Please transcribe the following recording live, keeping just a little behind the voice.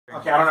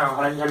Okay, I don't know.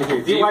 I didn't hear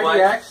you. dy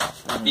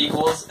dx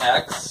equals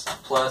x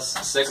plus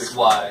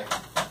 6y.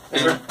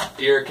 And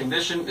your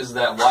condition is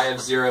that y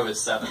of 0 is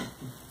 7.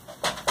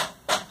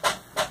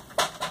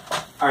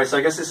 Alright, so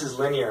I guess this is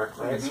linear,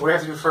 right? So what do we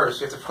have to do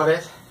first? We have to put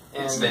it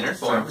in standard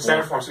form.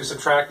 Standard form. So we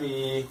subtract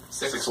the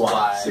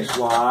 6y.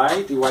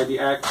 6y, dy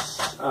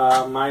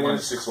dx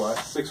minus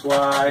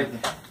 6y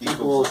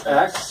equals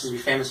x. You'll be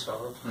famous,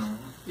 Philip.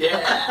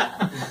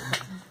 Yeah.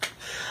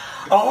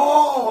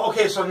 Oh,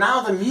 okay, so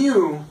now the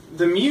mu,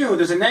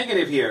 there's a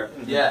negative here.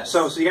 Yes.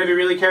 So you gotta be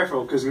really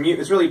careful, because mu,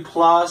 it's really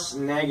plus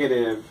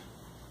negative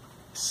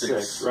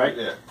 6, right?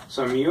 Yeah.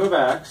 So mu of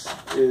x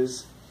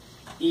is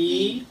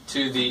e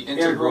to the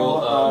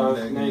integral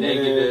of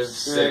negative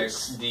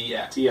 6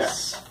 dx.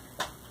 dx.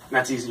 And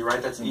that's easy,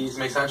 right? That's easy.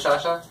 Make sense,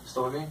 Shasha?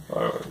 Still with me?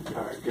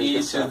 Alright, good, E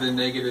good to stuff. the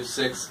negative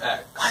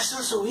 6x. Why is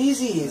it so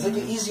easy? It's like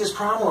the easiest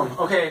problem.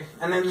 Okay,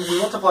 and then we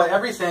multiply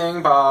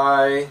everything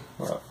by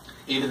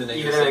E to the e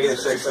negative, to the negative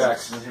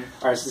 6x.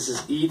 6x. Alright, so this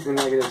is e to the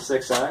negative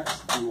 6x,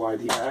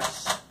 dy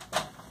dx.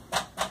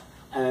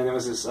 And then it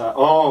was this,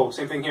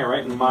 same thing here,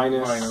 right?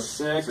 Minus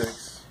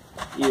 6,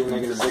 e to the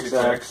negative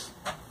 6x,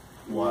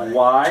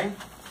 y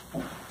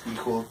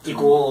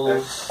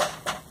equals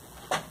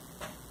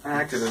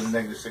x to the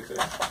negative 6x.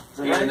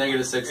 E to the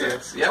negative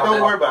 6x. Yeah,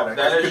 don't worry about it.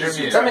 That is your Does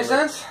mu. that make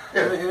sense?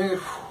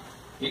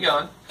 Keep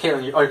going.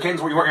 Caitlin, you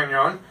working on your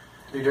own?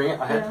 Are you doing it?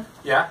 Ahead?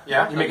 Yeah?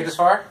 You make it this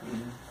far?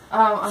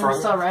 I'm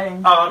still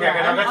writing. Oh, okay,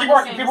 Yeah, okay.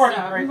 I'm Keep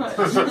working. Right.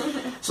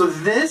 So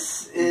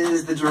this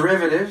is the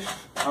derivative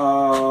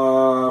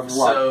of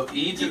what? So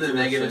e to the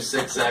negative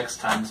 6x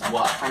times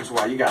y. Times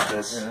y. You got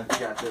this. Yeah. You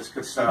got this.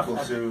 Good stuff.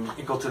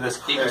 Equal to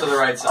this. Equal to the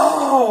right side.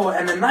 Oh,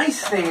 and the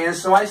nice thing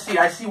is, so I see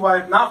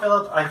why. Now,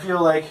 Philip, I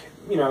feel like,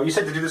 you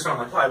said to do this one.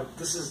 I'm like, wow,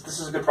 this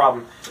is a good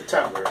problem.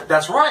 Tabular.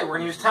 That's right. We're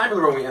gonna use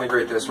tabular when we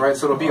integrate this, right?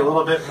 So it'll be a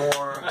little bit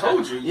more. I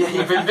told you. Yeah,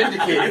 you've been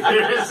vindicated.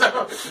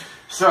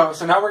 So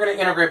now we're going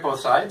to integrate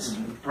both sides,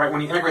 right?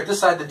 When you integrate this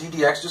side, the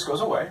ddx just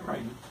goes away,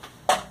 right?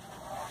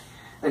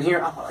 And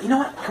here, you know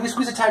what? Can we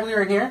squeeze a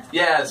tabular in here?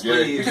 Yes, Yeah,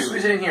 please. You can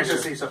squeeze it in here. So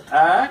see, so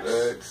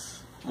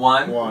x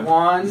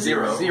 1,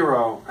 0,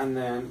 0, and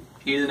then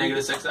e to the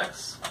negative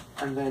 6x.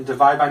 and then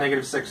divide by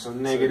negative 6, so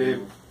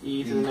negative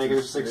e to the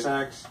negative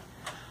 6x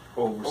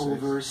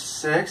over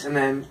 6, and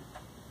then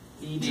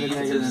e to E the to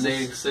negative the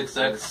negative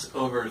 6x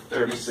over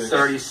 36.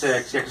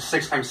 36. Yeah, because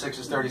 6 times 6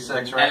 is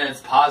 36, right? And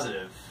it's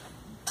positive.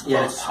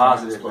 Yeah, it's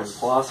positive. Plus.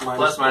 Plus, minus,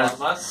 Plus, minus,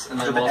 plus, and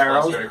then So the multiply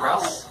arrows straight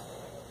across.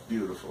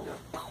 Beautiful.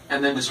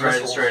 And then just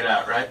write it straight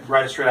out, right?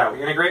 Write it straight out.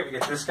 We integrate, we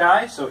get this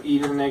guy, so e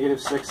to the negative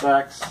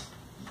 6x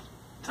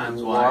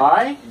Times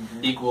y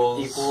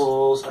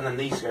equals, and then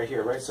these guy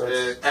here, right? So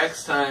it's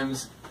x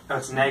times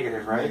that's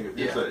negative, right?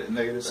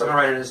 Negative. So I'm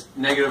gonna write it as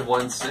negative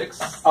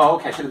 1/6. oh,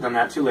 okay, I should have done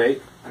that. Too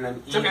late. And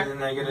then e okay. to the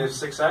negative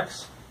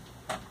 6x.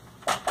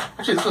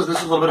 Actually, this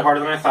is a little bit harder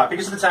than I thought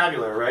because of the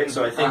tabular, right?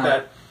 So I think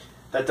that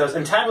does.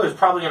 And tabular is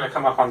probably going to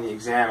come up on the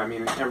exam. I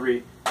mean,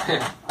 every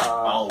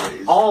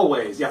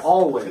always. I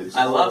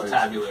love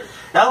tabular.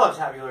 I love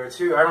tabular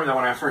too. I remember that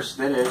when I first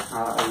did it,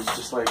 I was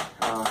just like,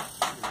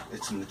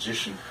 it's a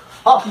magician.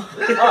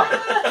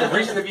 the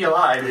reason to be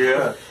alive.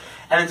 Yeah.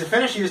 And then to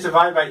finish, you just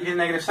divide by e to the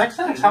negative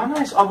 6x. How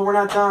nice. Oh, but we're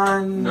not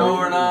done. No,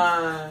 we're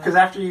not. Because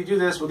after you do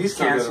this, well, these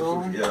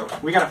cancel. Yeah.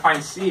 We got to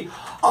find c.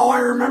 Oh, I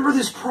remember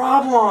this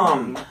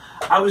problem.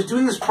 I was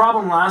doing this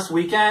problem last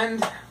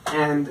weekend,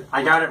 and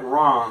I got it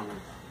wrong.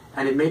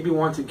 And it made me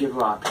want to give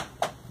up.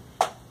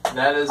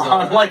 That is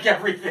like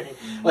everything.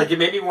 Like, it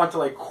made me want to,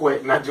 like, quit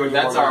and not do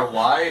anything. That's our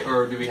y,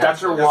 or do we have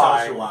That's our to?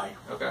 y. That's y.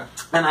 Okay.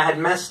 And I had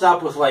messed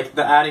up with, like,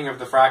 the adding of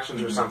the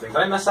fractions or something. Did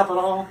I mess up at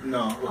all?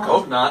 No.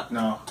 Hope not.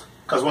 No.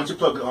 Because once you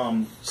plug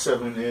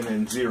 7 in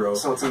and 0.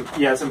 So it's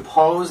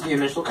impose the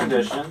initial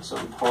condition. So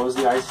impose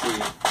the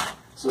IC.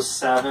 So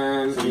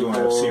 7 So you wanna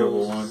have equals 0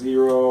 over 1.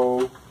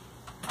 0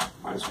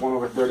 minus 1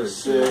 over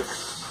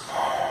 36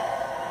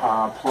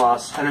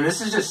 plus, and then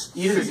this is just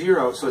e to the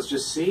 0, so it's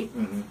just c.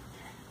 Mm-hmm.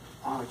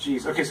 Oh,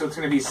 jeez. Okay, so it's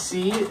going to be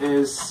c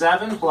is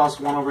 7 plus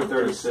 1 over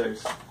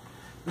 36.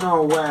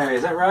 No way.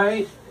 Is that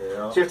right?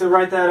 Yeah. So you have to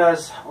write that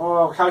as,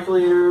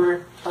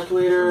 calculator.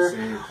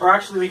 Or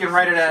actually, we can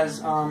write it as,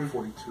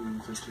 42,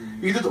 50.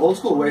 you did the old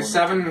school way,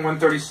 7 and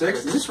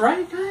 136. Is this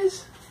right,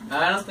 guys?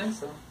 I don't think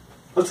so.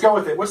 Let's go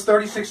with it. What's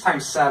 36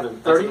 times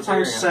 7? 30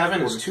 times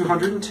 7 is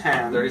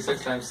 210.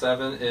 36 times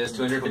 7 is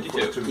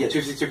 252. Yeah,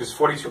 252, because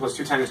 42 plus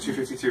 210 is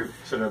 252.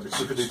 So that'd be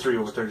 253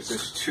 over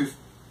 36.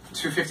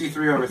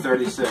 253 over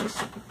 36.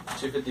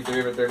 253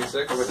 over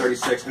 36? Over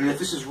 36. And if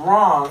this is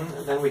wrong,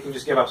 then we can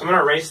just give up. So I'm going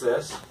to erase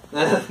this.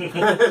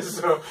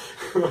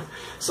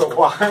 so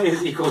y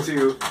is equal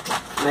to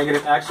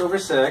negative x over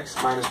 6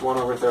 minus 1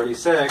 over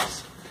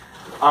 36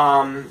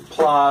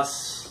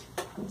 plus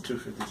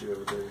 253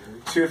 over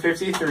 36.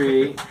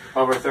 253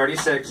 over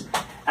 36. And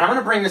I'm going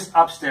to bring this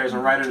upstairs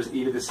and write it as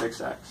e to the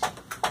 6x.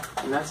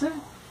 And that's it.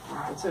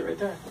 That's it right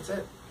there. That's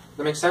it.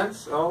 That makes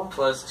sense? Oh.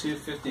 Plus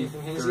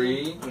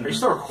 253. Are you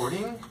still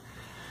recording?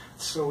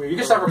 So weird. You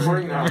can start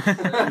recording now.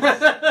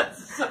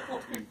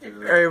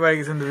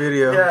 Everybody's in the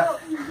video. Yeah.